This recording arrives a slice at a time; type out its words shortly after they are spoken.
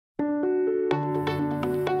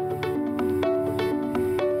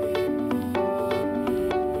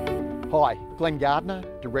Hi, Glenn Gardiner,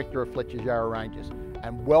 Director of FletchersRE Ranges,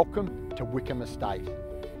 and welcome to Wyckham Estate.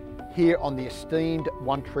 Here on the esteemed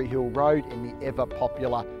One Tree Hill Road in the ever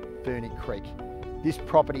popular Ferny Creek. This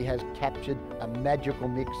property has captured a magical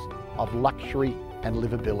mix of luxury and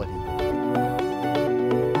livability.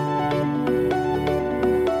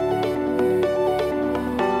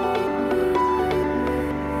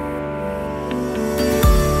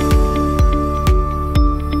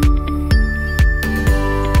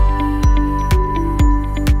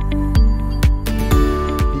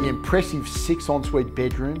 Impressive 6 ensuite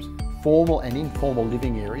bedrooms, formal and informal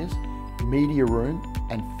living areas, media room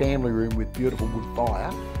and family room with beautiful wood fire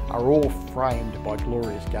are all framed by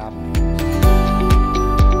glorious garden views.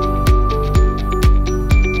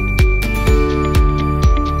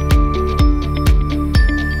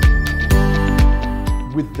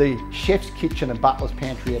 With the chef's kitchen and butler's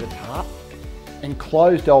pantry at atop,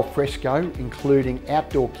 enclosed alfresco including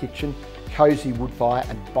outdoor kitchen, cosy wood fire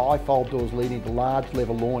and bifold doors leading to large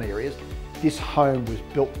level lawn areas, this home was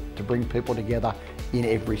built to bring people together in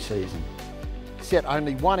every season. Set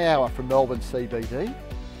only 1 hour from Melbourne CBD,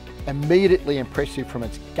 immediately impressive from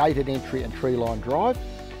its gated entry and tree-lined drive,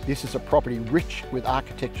 this is a property rich with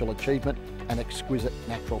architectural achievement and exquisite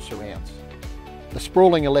natural surrounds. The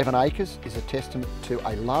sprawling 11 acres is a testament to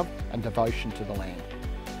a love and devotion to the land.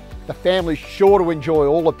 The family's sure to enjoy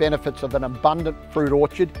all the benefits of an abundant fruit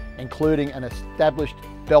orchard, including an established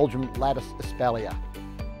Belgian lattice espaliered.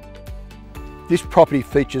 This property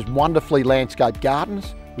features wonderfully landscaped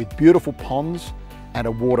gardens with beautiful ponds and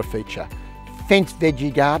a water feature, fenced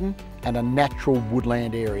veggie garden and a natural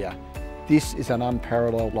woodland area. This is an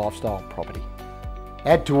unparalleled lifestyle property.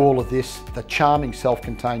 Add to all of this the charming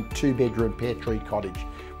self-contained 2-bedroom pear tree cottage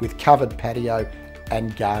with covered patio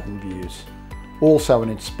and garden views. Also an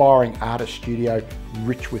inspiring artist studio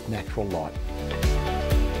rich with natural light.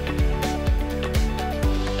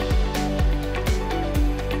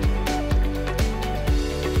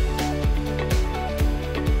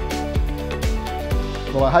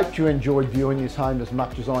 Well, I hope you enjoyed viewing this home as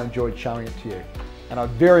much as I enjoyed showing it to you. And I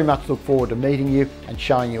very much look forward to meeting you and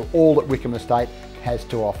showing you all that Wyckham Estate has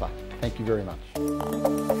to offer. Thank you very much.